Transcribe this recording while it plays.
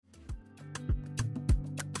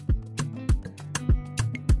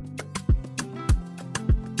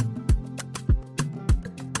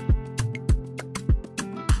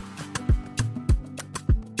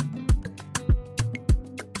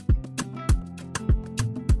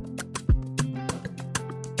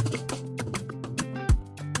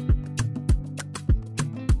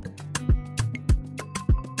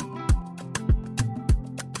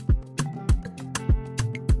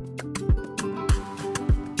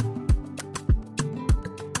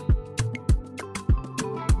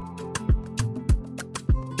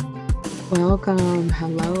Welcome.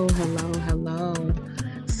 Hello, hello, hello.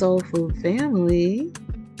 Soul Food family.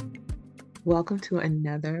 Welcome to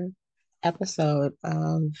another episode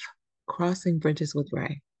of Crossing Bridges with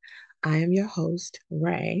Ray. I am your host,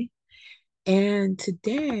 Ray, and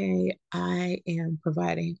today I am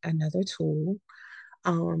providing another tool,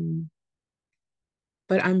 um,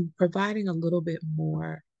 but I'm providing a little bit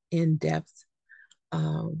more in-depth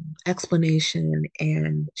explanation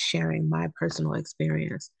and sharing my personal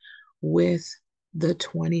experience with the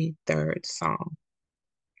 23rd Psalm.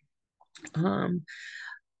 Um,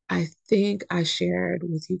 I think I shared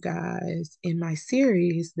with you guys in my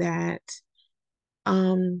series that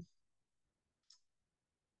um,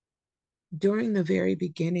 during the very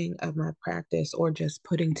beginning of my practice, or just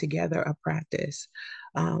putting together a practice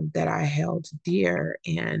that I held dear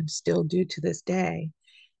and still do to this day,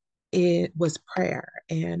 it was prayer.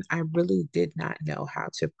 And I really did not know how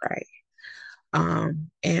to pray.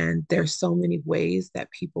 And there's so many ways that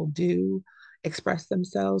people do express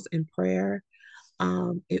themselves in prayer.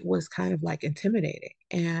 It was kind of like intimidating.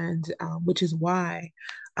 And which is why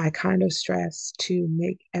I kind of stress to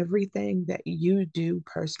make everything that you do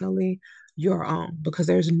personally your own, because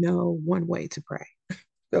there's no one way to pray.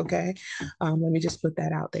 Okay. Let me just put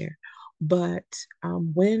that out there. But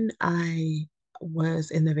when I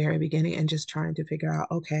was in the very beginning and just trying to figure out,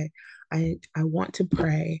 okay, I want to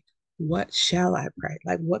pray. What shall I pray?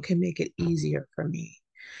 Like, what can make it easier for me?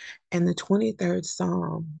 And the 23rd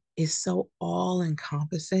Psalm is so all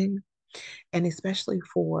encompassing, and especially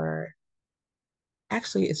for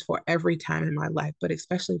actually, it's for every time in my life, but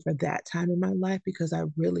especially for that time in my life, because I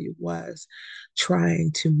really was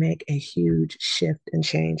trying to make a huge shift and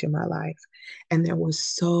change in my life. And there was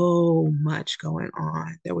so much going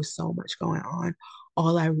on. There was so much going on.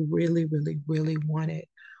 All I really, really, really wanted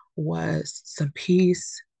was some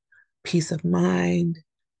peace, peace of mind,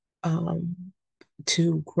 um,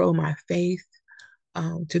 to grow my faith,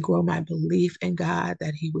 to grow my belief in God,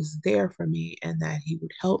 that He was there for me and that He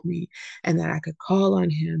would help me and that I could call on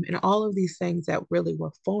Him, and all of these things that really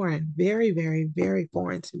were foreign, very, very, very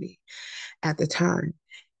foreign to me at the time.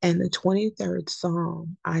 And the 23rd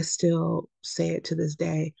Psalm, I still say it to this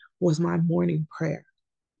day, was my morning prayer.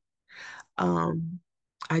 Um,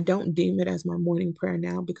 I don't deem it as my morning prayer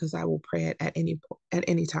now because I will pray it at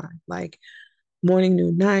any time. Like morning,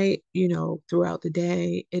 noon, night, throughout the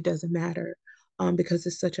day, it doesn't matter, because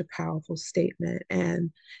it's such a powerful statement.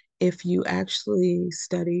 And if you actually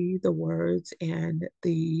study the words and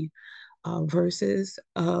the verses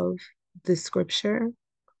of the scripture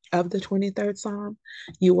of the 23rd Psalm,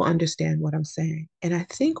 you will understand what I'm saying. And I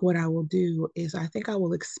think what I will do is I think I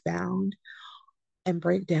will expound and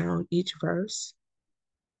break down each verse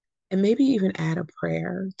and maybe even add a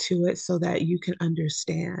prayer to it so that you can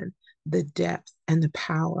understand the depth and the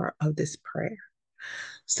power of this prayer.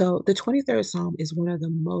 So, the 23rd Psalm is one of the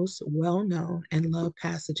most well known and loved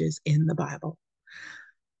passages in the Bible.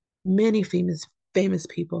 Many famous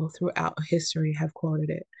people throughout history have quoted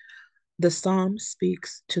it. The psalm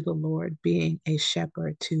speaks to the Lord being a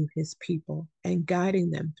shepherd to his people and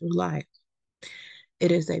guiding them through life.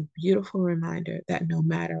 It is a beautiful reminder that no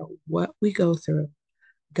matter what we go through,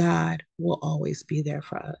 God will always be there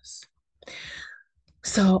for us.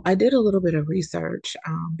 So I did a little bit of research,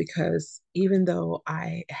 because even though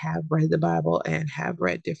I have read the Bible and have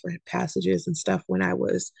read different passages and stuff when I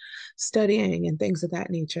was studying and things of that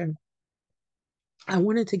nature, I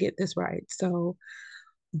wanted to get this right. So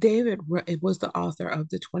it was the author of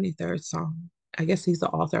the 23rd Psalm. I guess he's the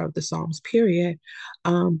author of the Psalms, period.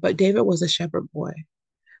 But David was a shepherd boy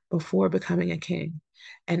before becoming a king.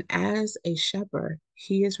 And as a shepherd,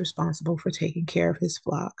 he is responsible for taking care of his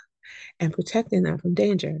flock and protecting them from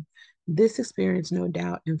danger. This experience, no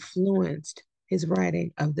doubt, influenced his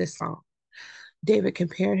writing of this song. David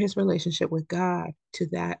compared his relationship with God to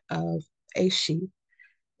that of a sheep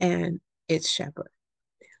and its shepherd.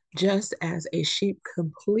 Just as a sheep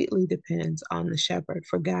completely depends on the shepherd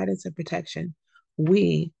for guidance and protection,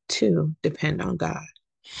 we too depend on God.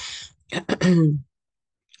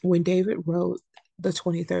 When David wrote the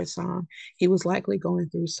 23rd Psalm, he was likely going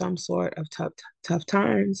through some sort of tough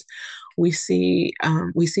times. We see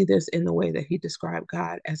this in the way that he described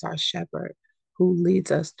God as our shepherd who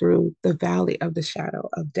leads us through the valley of the shadow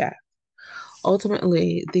of death.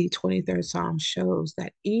 Ultimately, the 23rd Psalm shows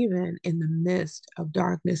that even in the midst of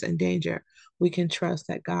darkness and danger, we can trust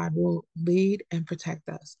that God will lead and protect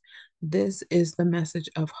us. This is the message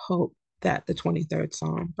of hope that the 23rd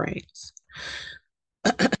Psalm brings.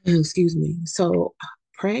 Excuse me. So,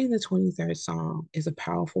 praying the 23rd Psalm is a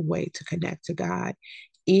powerful way to connect to God,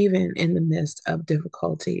 even in the midst of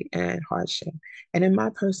difficulty and hardship. And in my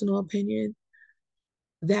personal opinion,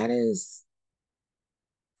 that is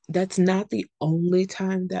that's not the only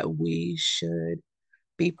time that we should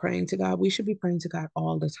be praying to God. We should be praying to God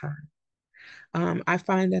all the time. I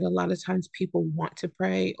find that a lot of times people want to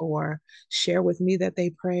pray or share with me that they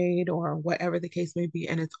prayed or whatever the case may be.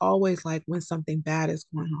 And it's always like when something bad is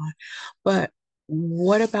going on. But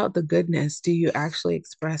what about the goodness? Do you actually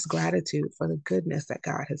express gratitude for the goodness that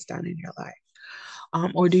God has done in your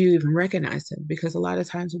life? Or do you even recognize Him? Because a lot of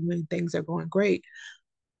times when things are going great,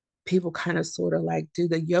 people kind of sort of like do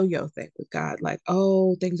the yo-yo thing with God, like,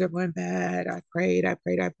 oh, things are going bad. I prayed, I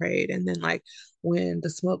prayed, I prayed. And then like when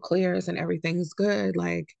the smoke clears and everything's good,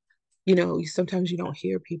 like, sometimes you don't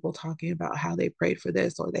hear people talking about how they prayed for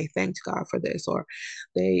this or they thanked God for this or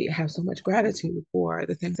they have so much gratitude for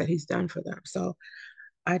the things that He's done for them. So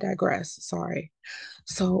I digress. Sorry.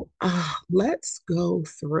 So let's go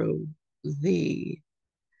through the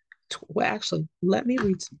well, actually, let me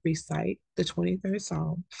recite the 23rd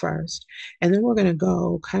Psalm first, and then we're going to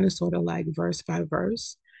go kind of sort of like verse by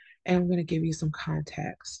verse, and I'm going to give you some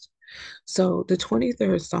context. So, the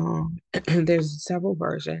 23rd Psalm, there's several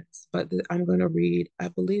versions, but I'm going to read, I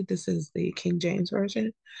believe this is the King James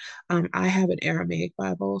Version. I have an Aramaic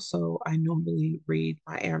Bible, so I normally read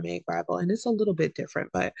my Aramaic Bible, and it's a little bit different,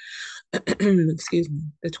 but excuse me.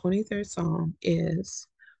 The 23rd Psalm is: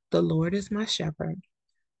 The Lord is my shepherd,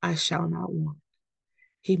 I shall not want.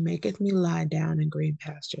 He maketh me lie down in green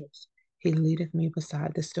pastures. He leadeth me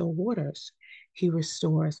beside the still waters. He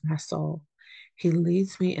restores my soul. He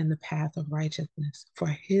leads me in the path of righteousness for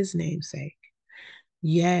his name's sake.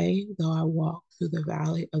 Yea, though I walk through the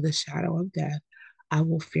valley of the shadow of death, I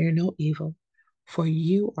will fear no evil, for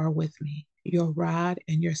you are with me. Your rod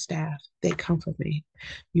and your staff, they comfort me.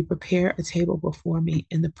 You prepare a table before me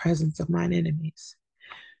in the presence of mine enemies.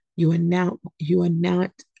 You anoint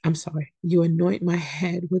my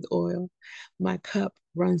head with oil. My cup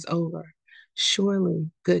runs over.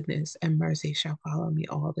 Surely goodness and mercy shall follow me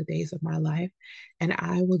all the days of my life, and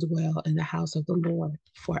I will dwell in the house of the Lord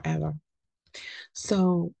forever.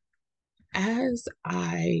 So as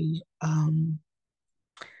I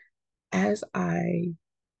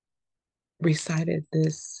recited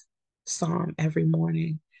this psalm every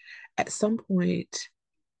morning, at some point,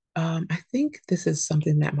 I think this is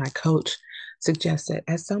something that my coach suggested.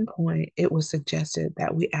 At some point, it was suggested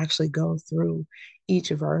that we actually go through each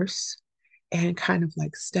verse and kind of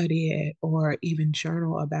like study it or even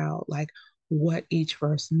journal about like what each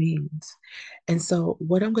verse means. And so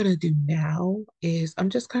what I'm going to do now is I'm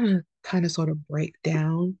just going to kind of sort of break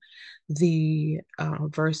down the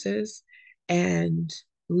verses, and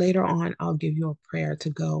later on I'll give you a prayer to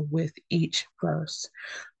go with each verse,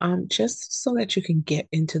 just so that you can get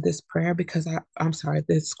into this prayer, because I'm sorry,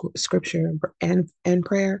 this scripture and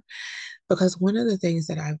prayer, because one of the things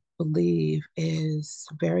that I believe is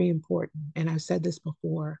very important, and I've said this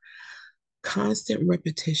before: constant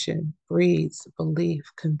repetition breeds belief,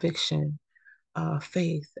 conviction,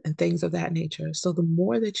 faith, and things of that nature. So the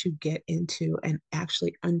more that you get into and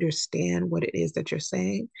actually understand what it is that you're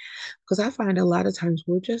saying, because I find a lot of times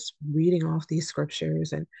we're just reading off these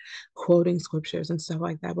scriptures and quoting scriptures and stuff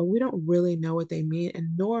like that, but we don't really know what they mean,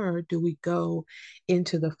 and nor do we go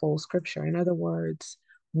into the full scripture. In other words,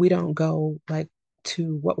 we don't go like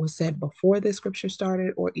to what was said before the scripture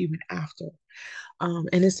started or even after. And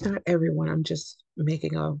it's not everyone. I'm just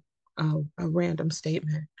making a random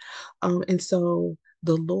statement. And so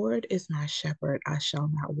the Lord is my shepherd, I shall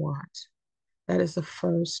not want. That is the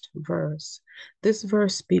first verse. This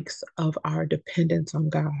verse speaks of our dependence on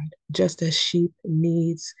God. Just as sheep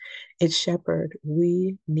needs its shepherd,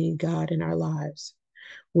 we need God in our lives.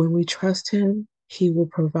 When we trust Him, He will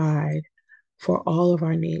provide for all of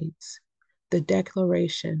our needs. The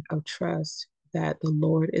declaration of trust that the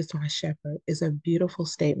Lord is my shepherd is a beautiful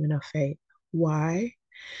statement of faith. Why?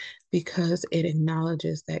 Because it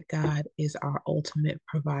acknowledges that God is our ultimate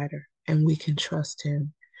provider and we can trust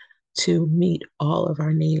Him to meet all of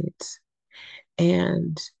our needs.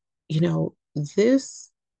 And,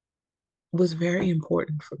 this was very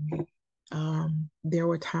important for me. There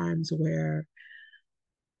were times where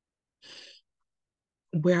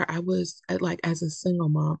I was like, as a single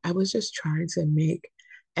mom, I was just trying to make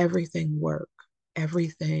everything work,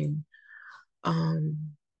 everything um,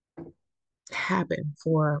 happen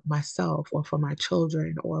for myself or for my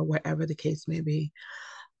children or whatever the case may be.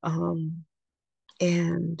 Um,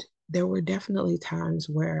 and there were definitely times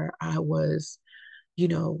where I was, you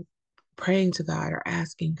know, praying to God or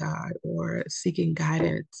asking God or seeking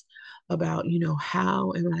guidance about,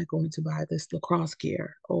 how am I going to buy this lacrosse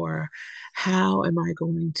gear, or how am I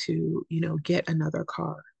going to, get another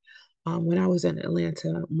car? When I was in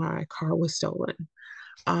Atlanta, my car was stolen.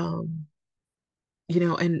 Um,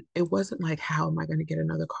 and it wasn't like, how am I going to get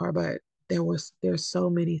another car? But there's so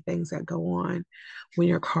many things that go on when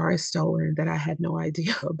your car is stolen that I had no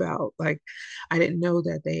idea about. Like, I didn't know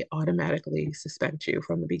that they automatically suspect you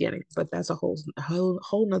from the beginning, but that's a whole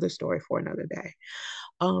nother story for another day.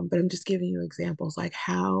 But I'm just giving you examples, like,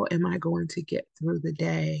 how am I going to get through the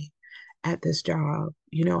day at this job?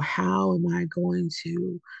 How am I going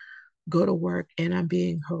to go to work and I'm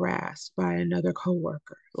being harassed by another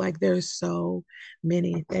coworker? Like, there's so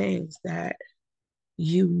many things that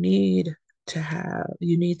you need to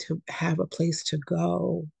have a place to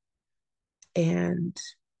go, and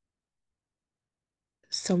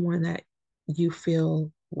someone that you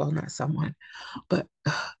feel, well, not someone, but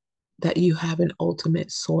that you have an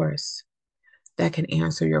ultimate source that can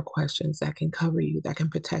answer your questions, that can cover you, that can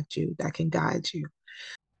protect you, that can guide you.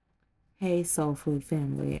 Hey, Soul Food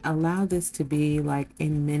family, allow this to be like a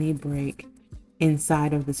mini break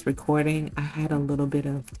inside of this recording. I had a little bit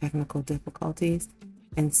of technical difficulties,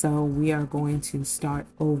 and so we are going to start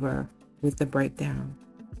over with the breakdown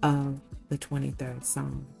of the 23rd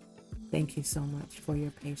Psalm. Thank you so much for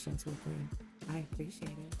your patience with me. I appreciate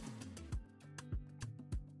it.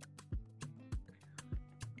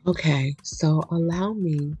 Okay, so allow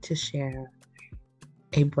me to share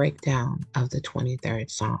a breakdown of the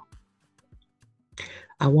 23rd Psalm.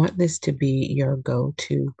 I want this to be your go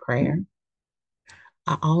to prayer.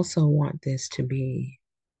 I also want this to be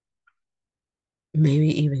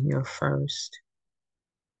maybe even your first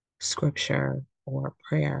scripture or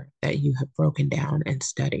prayer that you have broken down and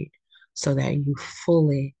studied, so that you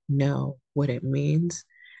fully know what it means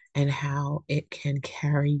and how it can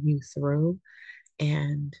carry you through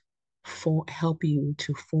and help you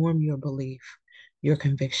to form your belief, your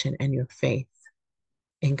conviction, and your faith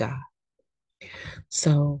in God.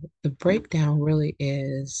 So the breakdown really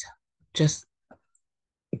is just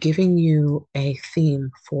giving you a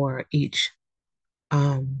theme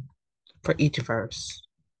um for each verse.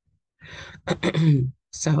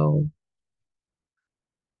 So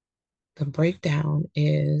the breakdown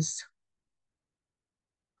is: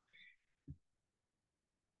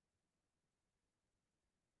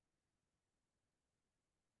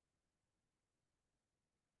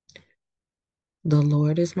 the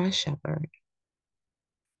Lord is my shepherd,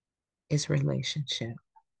 is relationship.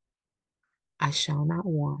 I shall not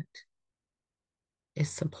want, is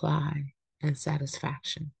supply and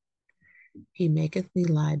satisfaction. He maketh me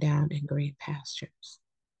lie down in green pastures,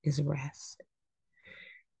 is rest.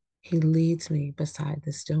 He leads me beside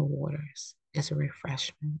the still waters, is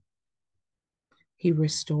refreshment. He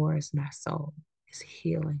restores my soul, is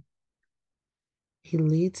healing. He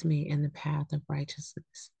leads me in the path of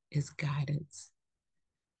righteousness, is guidance.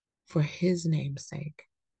 For his name's sake,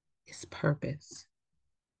 is purpose.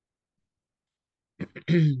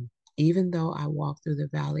 Even though I walk through the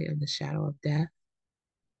valley of the shadow of death,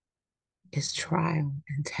 is trial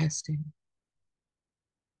and testing.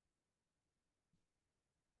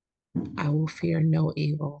 I will fear no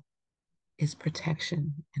evil, is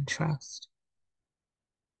protection and trust.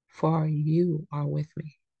 For you are with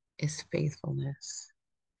me, is faithfulness.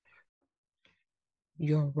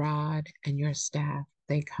 Your rod and your staff,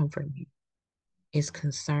 they comfort me, is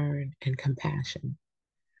concern and compassion.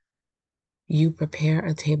 You prepare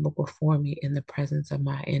a table before me in the presence of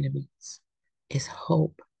my enemies, is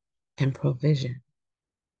hope and provision.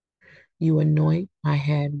 You anoint my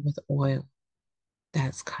head with oil,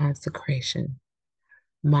 that's consecration.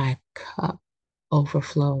 My cup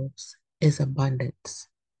overflows, is abundance.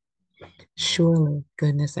 Surely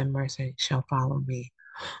goodness and mercy shall follow me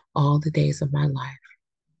all the days of my life,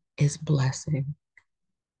 is blessing.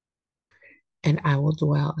 And I will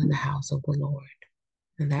dwell in the house of the Lord.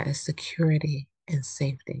 And that is security and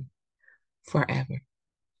safety forever.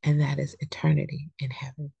 And that is eternity in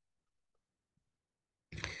heaven.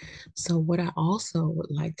 So, what I also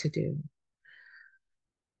would like to do,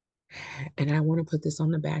 and I want to put this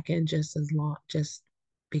on the back end just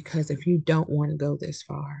because if you don't want to go this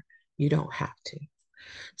far, you don't have to.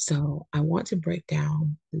 So, I want to break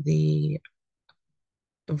down the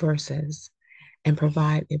verses and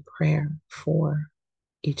provide a prayer for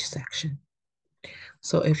each section.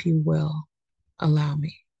 So, if you will allow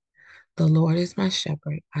me, the Lord is my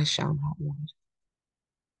shepherd, I shall not want.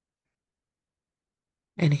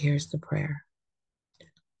 And here's the prayer: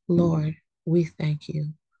 Lord, we thank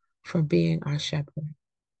you for being our shepherd.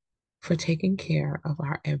 for taking care of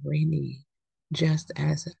our every need, just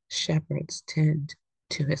as shepherds tend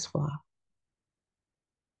to his flock.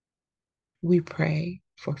 We pray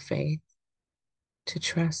for faith to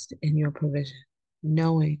trust in your provision,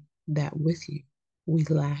 knowing that with you we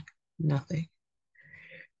lack nothing.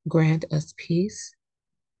 Grant us peace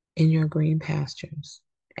in your green pastures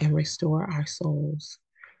and restore our souls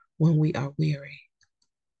when we are weary.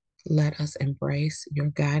 Let us embrace your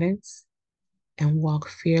guidance and walk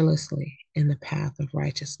fearlessly in the path of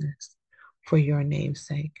righteousness for your name's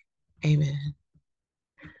sake. Amen.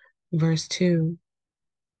 Verse 2,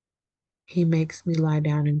 he makes me lie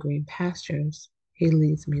down in green pastures. He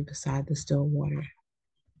leads me beside the still water.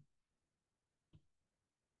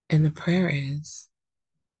 And the prayer is,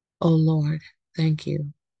 O Lord, thank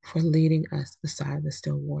you for leading us beside the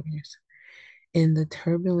still waters. In the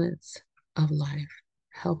turbulence of life,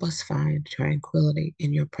 help us find tranquility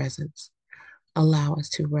in your presence. Allow us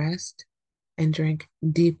to rest and drink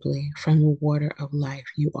deeply from the water of life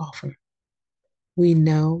you offer. We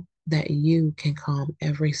know that you can calm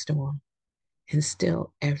every storm and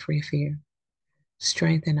still every fear.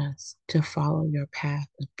 Strengthen us to follow your path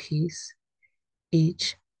of peace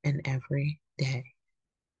each and every day.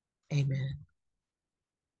 Amen.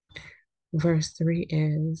 Verse 3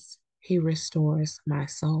 is, he restores my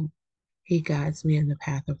soul. He guides me in the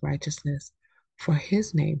path of righteousness for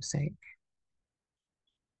his name's sake.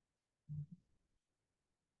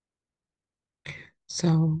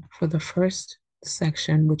 So, for the first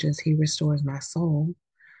section, which is he restores my soul,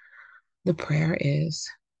 the prayer is,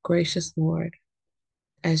 gracious Lord,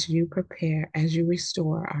 as you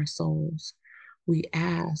restore our souls, we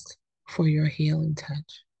ask for your healing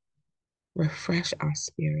touch. Refresh our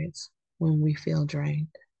spirits when we feel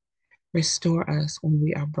drained. Restore us when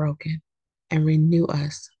we are broken, and renew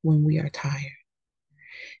us when we are tired.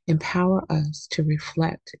 Empower us to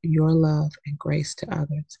reflect your love and grace to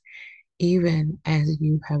others, even as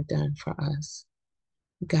you have done for us.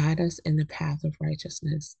 Guide us in the path of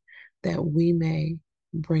righteousness, that we may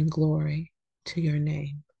bring glory to your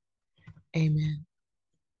name. Amen.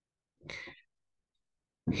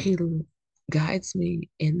 He guides me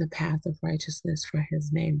in the path of righteousness for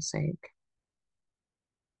his name's sake.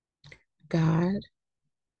 God,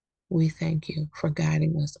 we thank you for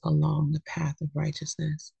guiding us along the path of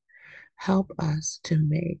righteousness. Help us to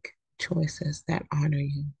make choices that honor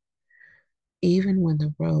you. Even when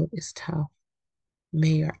the road is tough, may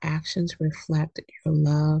your actions reflect your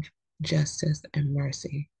love, justice, and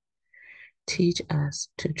mercy. Teach us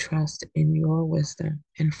to trust in your wisdom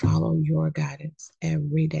and follow your guidance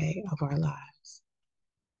every day of our lives.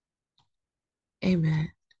 Amen.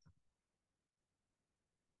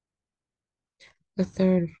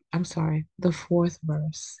 The fourth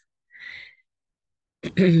verse,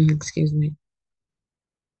 excuse me.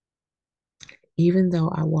 Even though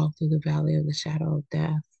I walk through the valley of the shadow of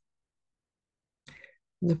death,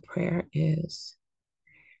 the prayer is,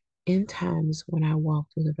 in times when I walk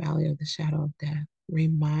through the valley of the shadow of death,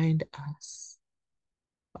 remind us,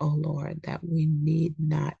 O Lord, that we need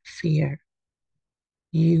not fear.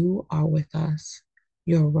 You are with us.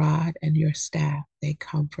 Your rod and your staff, they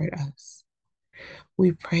comfort us.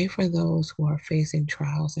 We pray for those who are facing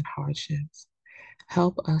trials and hardships.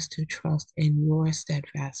 Help us to trust in your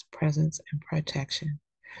steadfast presence and protection,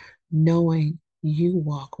 knowing you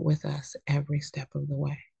walk with us every step of the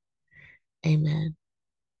way. Amen.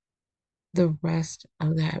 The rest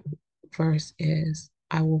of that verse is,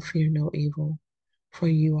 I will fear no evil, for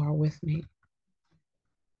you are with me.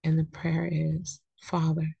 And the prayer is,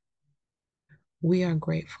 Father, we are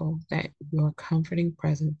grateful that your comforting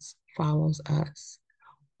presence follows us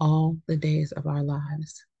all the days of our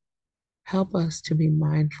lives. Help us to be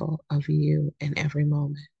mindful of you in every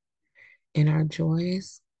moment, in our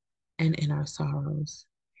joys and in our sorrows,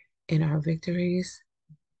 in our victories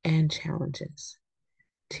and challenges.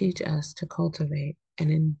 Teach us to cultivate an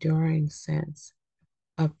enduring sense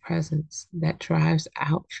of presence that drives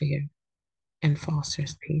out fear and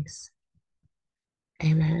fosters peace.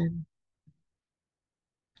 Amen.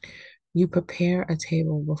 You prepare a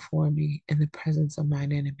table before me in the presence of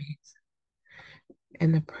mine enemies.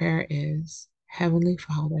 And the prayer is, Heavenly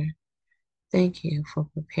Father, thank you for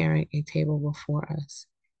preparing a table before us,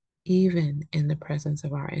 even in the presence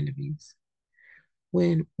of our enemies.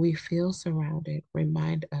 When we feel surrounded,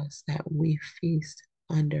 remind us that we feast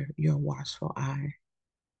under your watchful eye.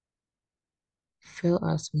 Fill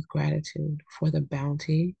us with gratitude for the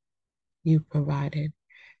bounty you provided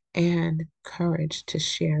and courage to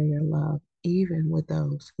share your love even with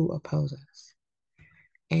those who oppose us.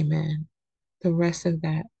 Amen. The rest of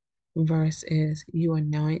that verse is, you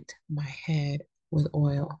anoint my head with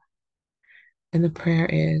oil. And the prayer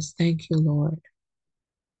is, thank you, Lord,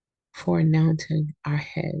 for anointing our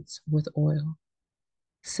heads with oil,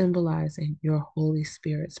 symbolizing your Holy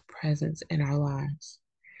Spirit's presence in our lives.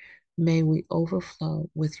 May we overflow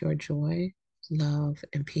with your joy, love,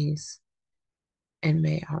 and peace, and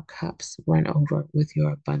may our cups run over with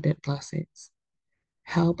your abundant blessings.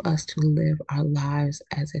 Help us to live our lives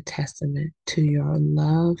as a testament to your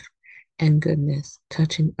love and goodness,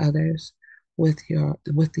 touching others with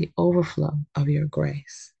the overflow of your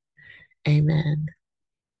grace. Amen.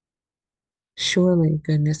 Surely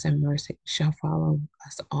goodness and mercy shall follow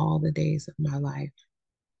us all the days of my life.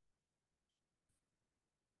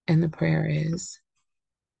 And the prayer is,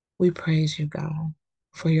 we praise you, God,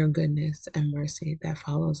 for your goodness and mercy that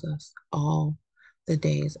follows us all the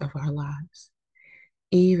days of our lives.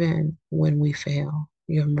 Even when we fail,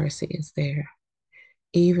 your mercy is there.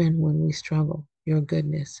 Even when we struggle, your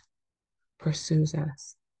goodness pursues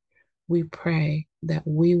us. We pray that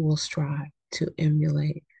we will strive to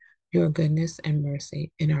emulate your goodness and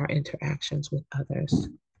mercy in our interactions with others.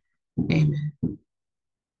 Amen.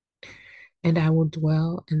 And I will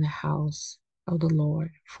dwell in the house of the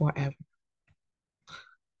Lord forever.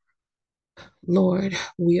 Lord,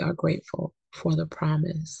 we are grateful for the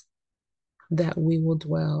promise that we will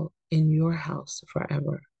dwell in your house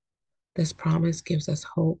forever. This promise gives us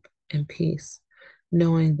hope and peace,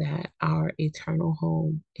 knowing that our eternal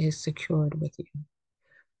home is secured with you.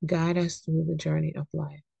 Guide us through the journey of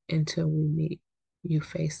life until we meet you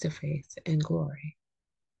face to face in glory.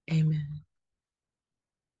 Amen.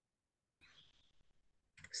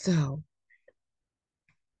 So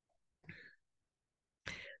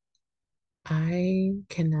I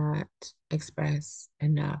cannot express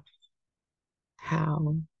enough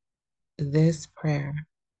how this prayer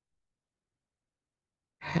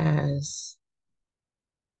has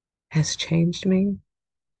changed me,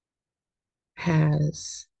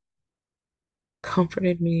 has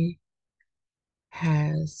comforted me,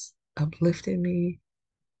 has uplifted me,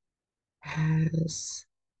 has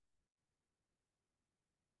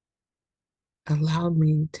allowed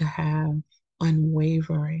me to have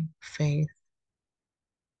unwavering faith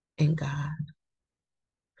in God.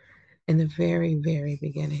 In the very, very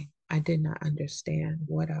beginning, I did not understand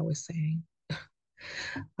what I was saying.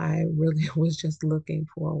 I really was just looking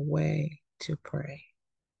for a way to pray.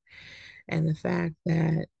 And the fact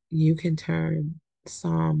that you can turn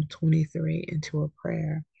Psalm 23 into a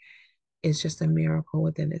prayer is just a miracle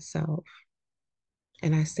within itself.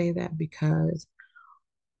 And I say that because,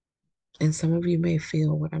 and some of you may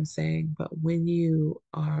feel what I'm saying, but when you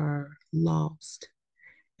are lost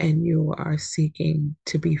and you are seeking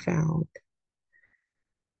to be found,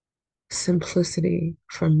 simplicity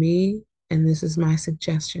for me, and this is my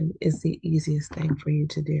suggestion, is the easiest thing for you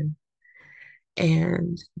to do.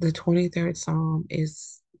 And the 23rd Psalm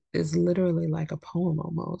is literally like a poem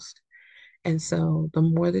almost. And so the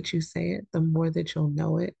more that you say it, the more that you'll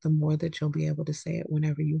know it, the more that you'll be able to say it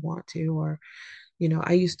whenever you want to. Or,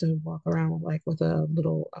 I used to walk around like with a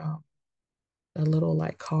little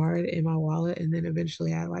like card in my wallet, and then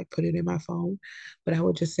eventually I like put it in my phone. But I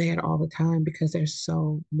would just say it all the time because there's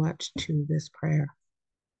so much to this prayer.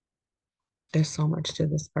 There's so much to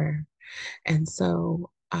this prayer. And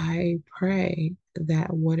so I pray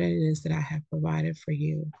that what it is that I have provided for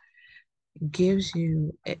you gives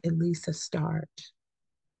you at least a start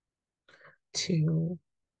to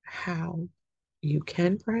how you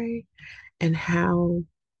can pray and how,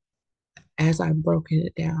 as I've broken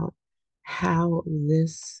it down, how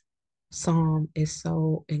this psalm is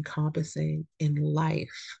so encompassing in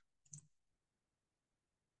life,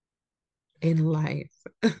 in life.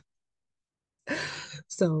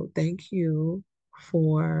 So thank you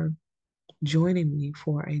for joining me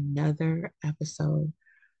for another episode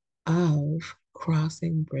of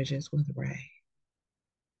Crossing Bridges with Ray.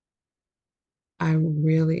 I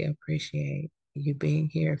really appreciate you being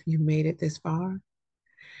here if you made it this far.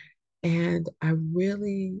 And I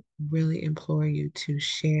really, really implore you to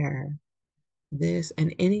share this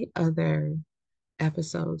and any other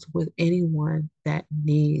episodes with anyone that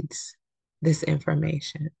needs this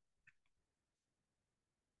information.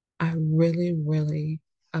 I really, really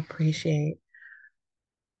appreciate,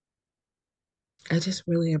 I just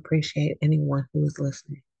really appreciate anyone who is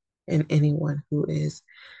listening and anyone who is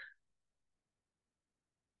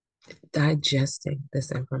digesting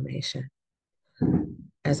this information,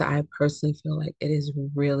 as I personally feel like it is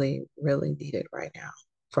really, really needed right now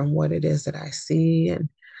from what it is that I see and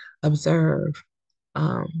observe.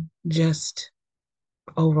 Just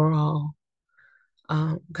overall,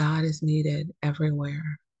 God is needed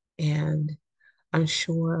everywhere. And I'm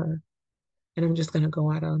sure, and I'm just going to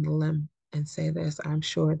go out on the limb and say this. I'm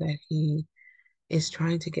sure that he is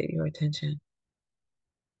trying to get your attention.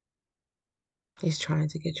 He's trying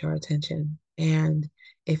to get your attention. And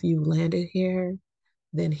if you landed here,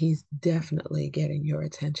 then he's definitely getting your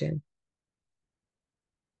attention.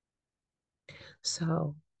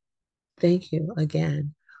 So thank you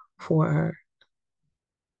again for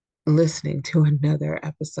listening to another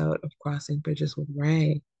episode of Crossing Bridges with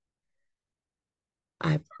Ray.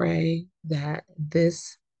 I pray that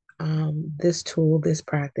this tool, this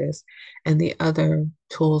practice, and the other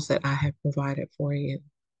tools that I have provided for you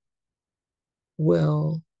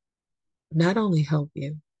will not only help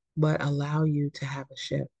you, but allow you to have a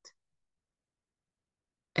shift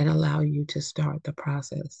and allow you to start the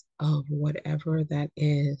process of whatever that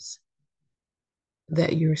is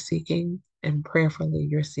that you're seeking, and prayerfully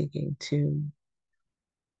you're seeking to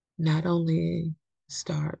not only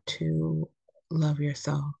start to love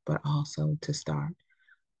yourself, but also to start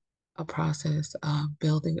a process of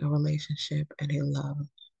building a relationship and a love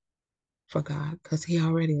for God, because He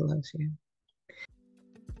already loves you.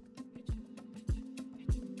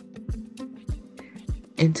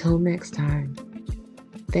 Until next time,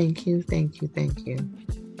 thank you, thank you, thank you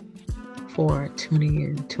for tuning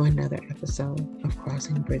in to another episode of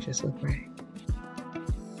Crossing Bridges with Ray.